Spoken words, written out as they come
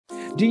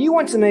Do you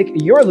want to make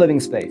your living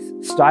space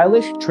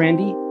stylish,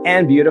 trendy,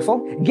 and beautiful?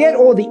 Get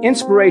all the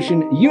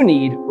inspiration you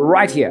need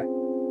right here.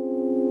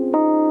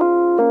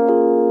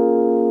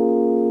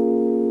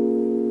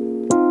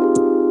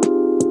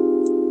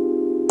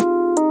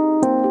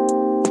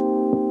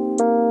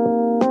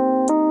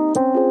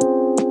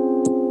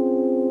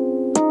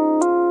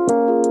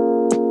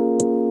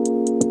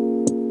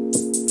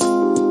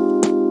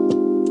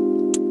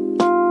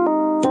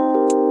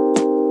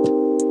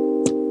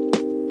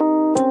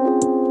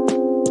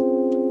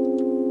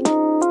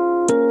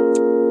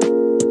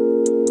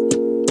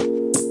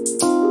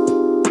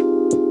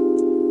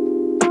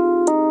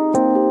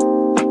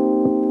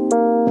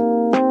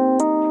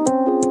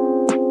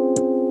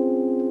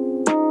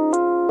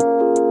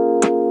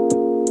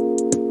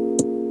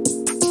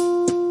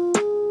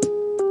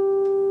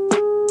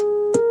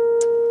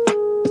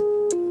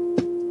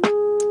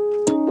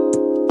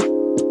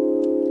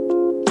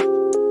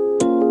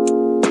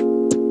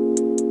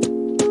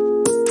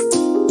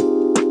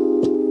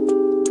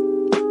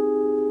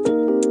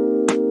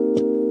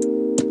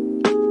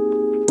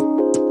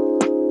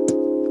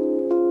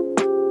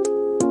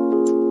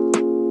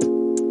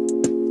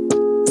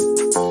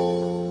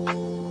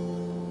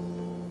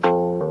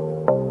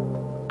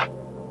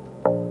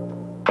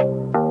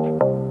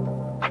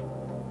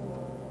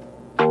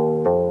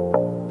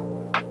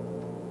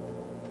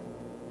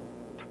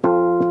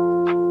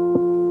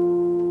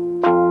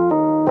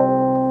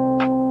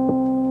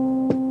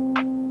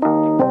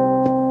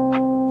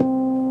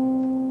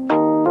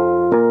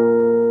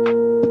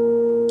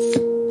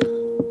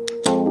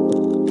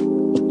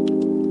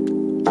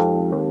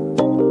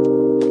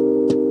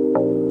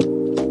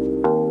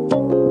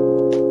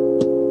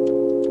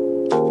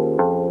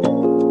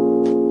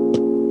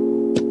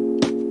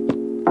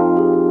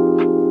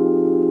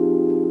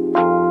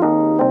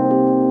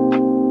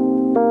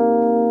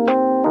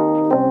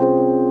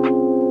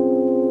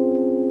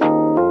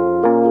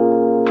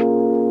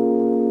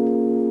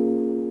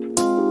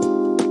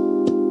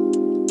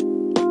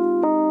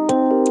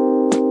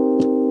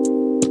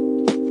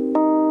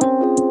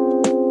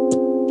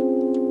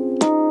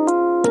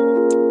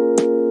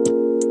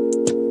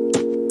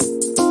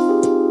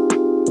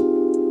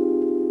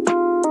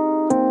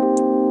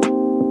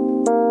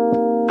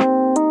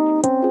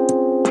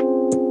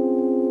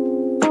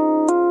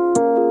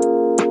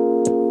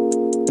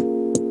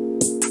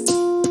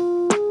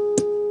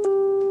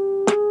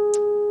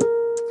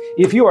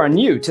 If you are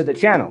new to the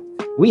channel,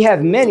 we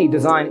have many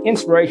design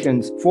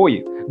inspirations for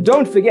you.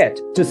 Don't forget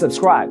to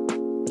subscribe.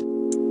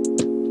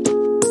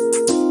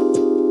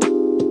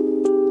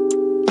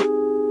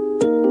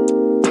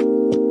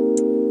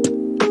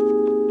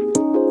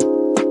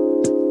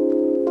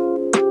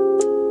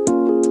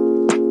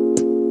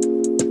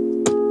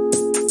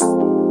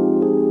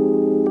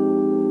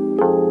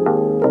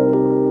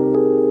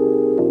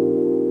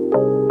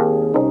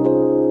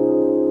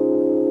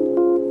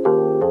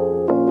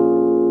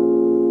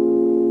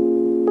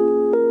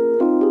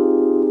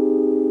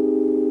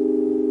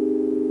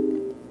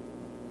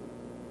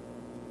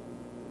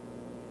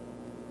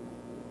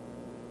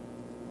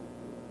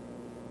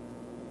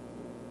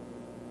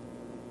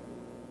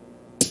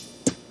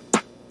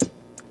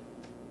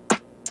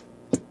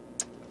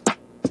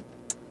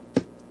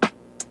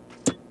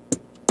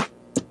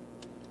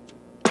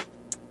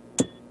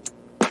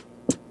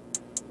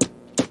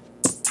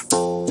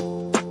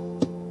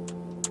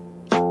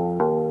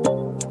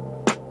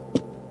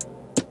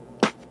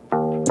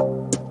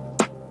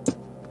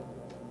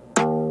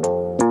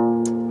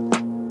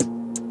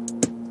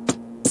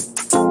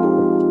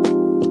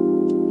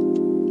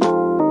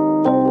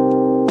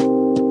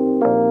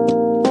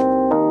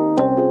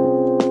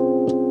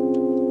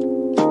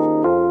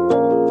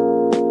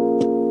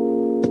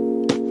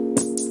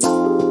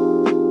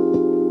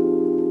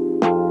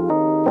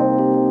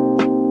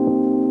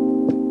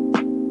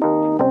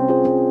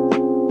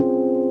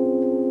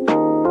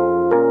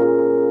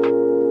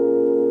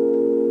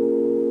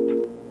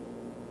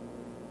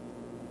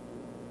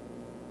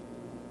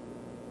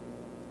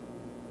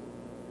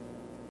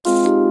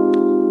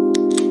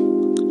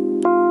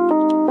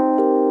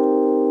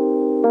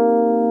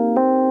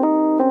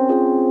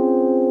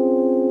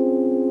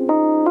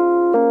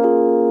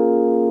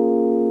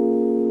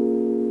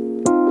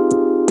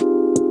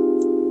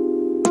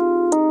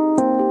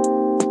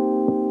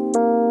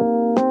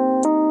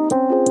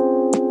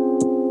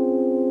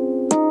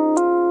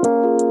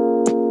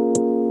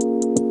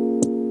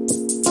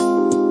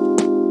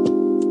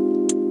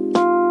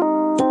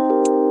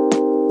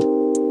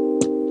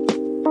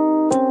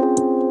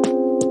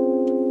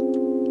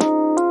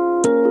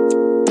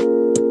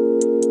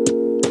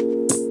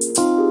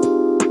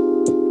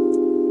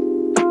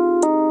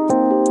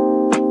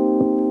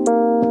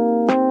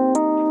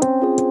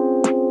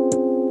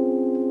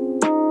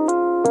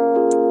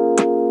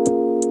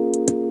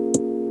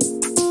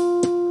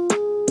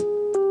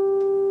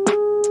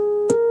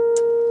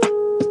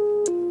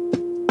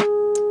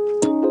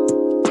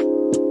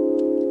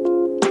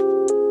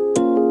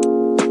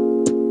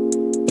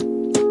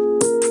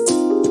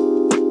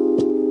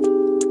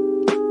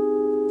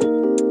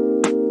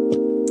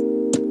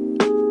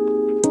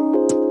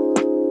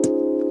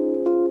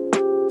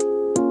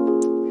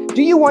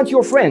 want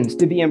your friends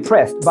to be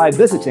impressed by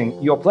visiting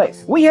your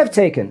place. We have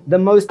taken the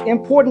most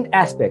important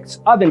aspects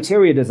of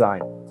interior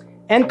design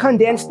and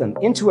condensed them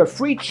into a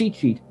free cheat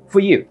sheet for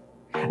you.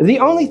 The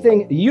only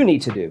thing you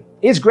need to do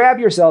is grab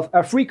yourself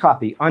a free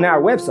copy on our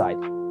website,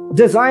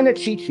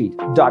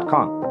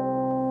 designercheatsheet.com.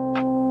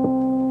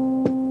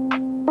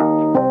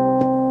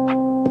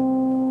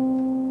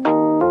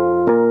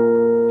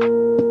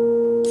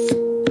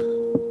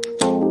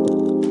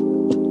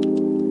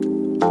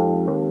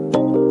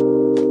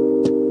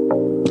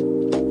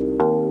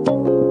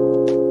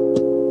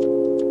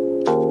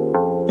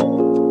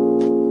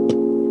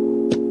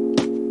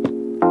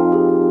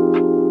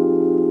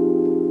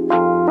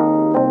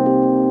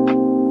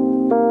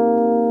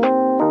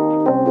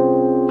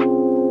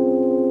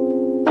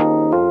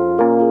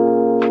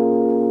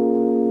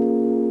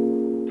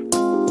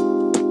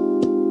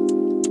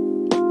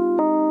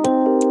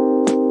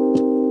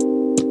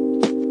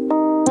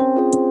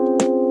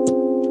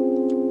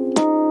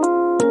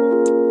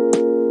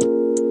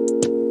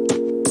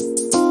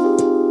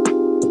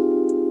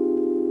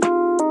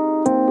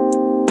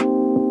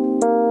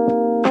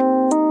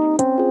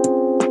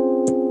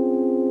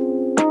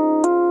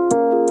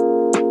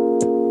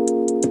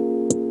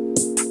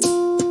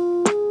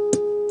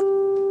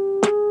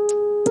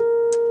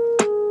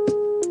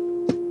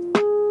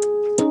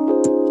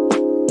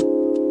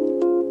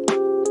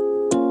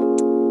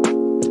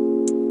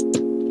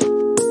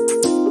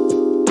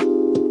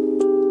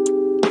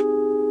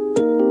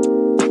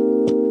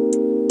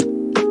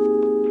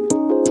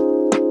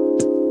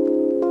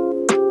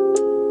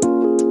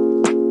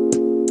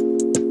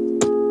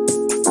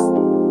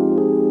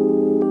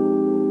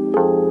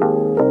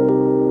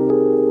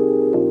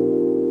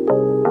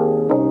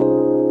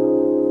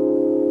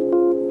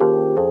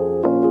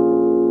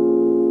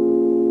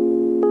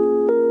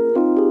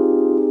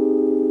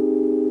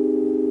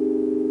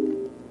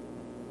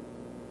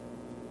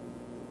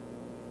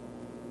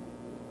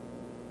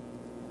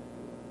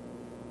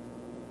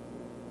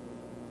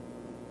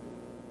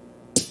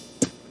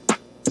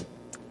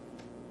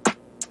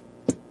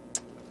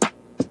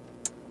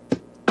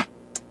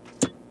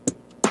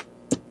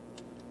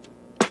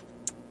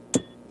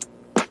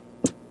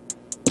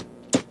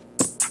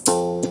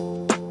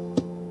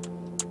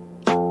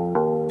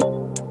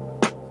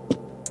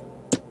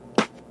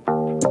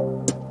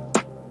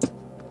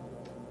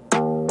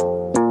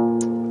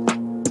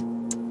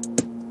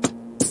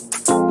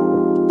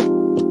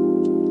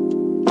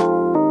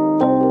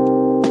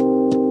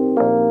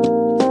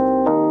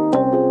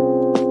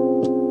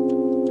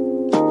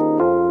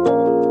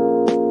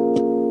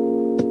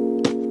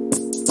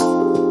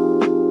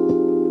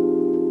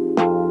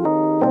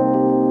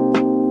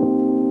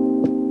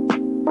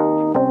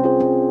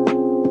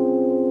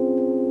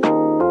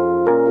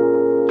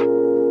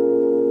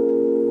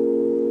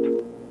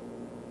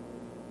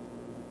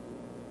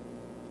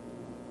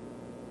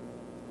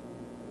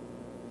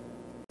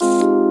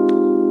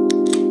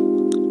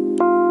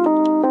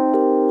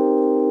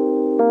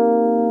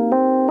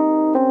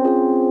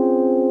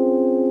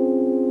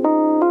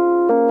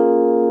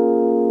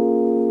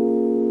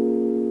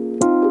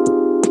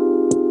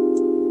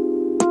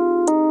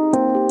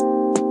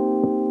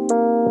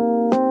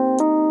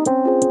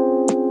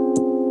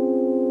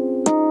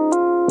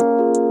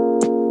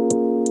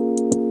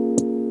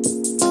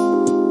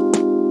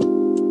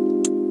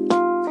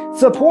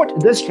 Support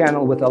this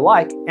channel with a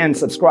like and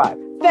subscribe.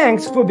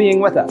 Thanks for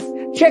being with us.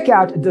 Check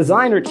out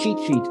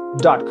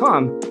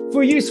designercheatsheet.com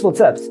for useful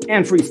tips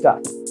and free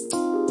stuff.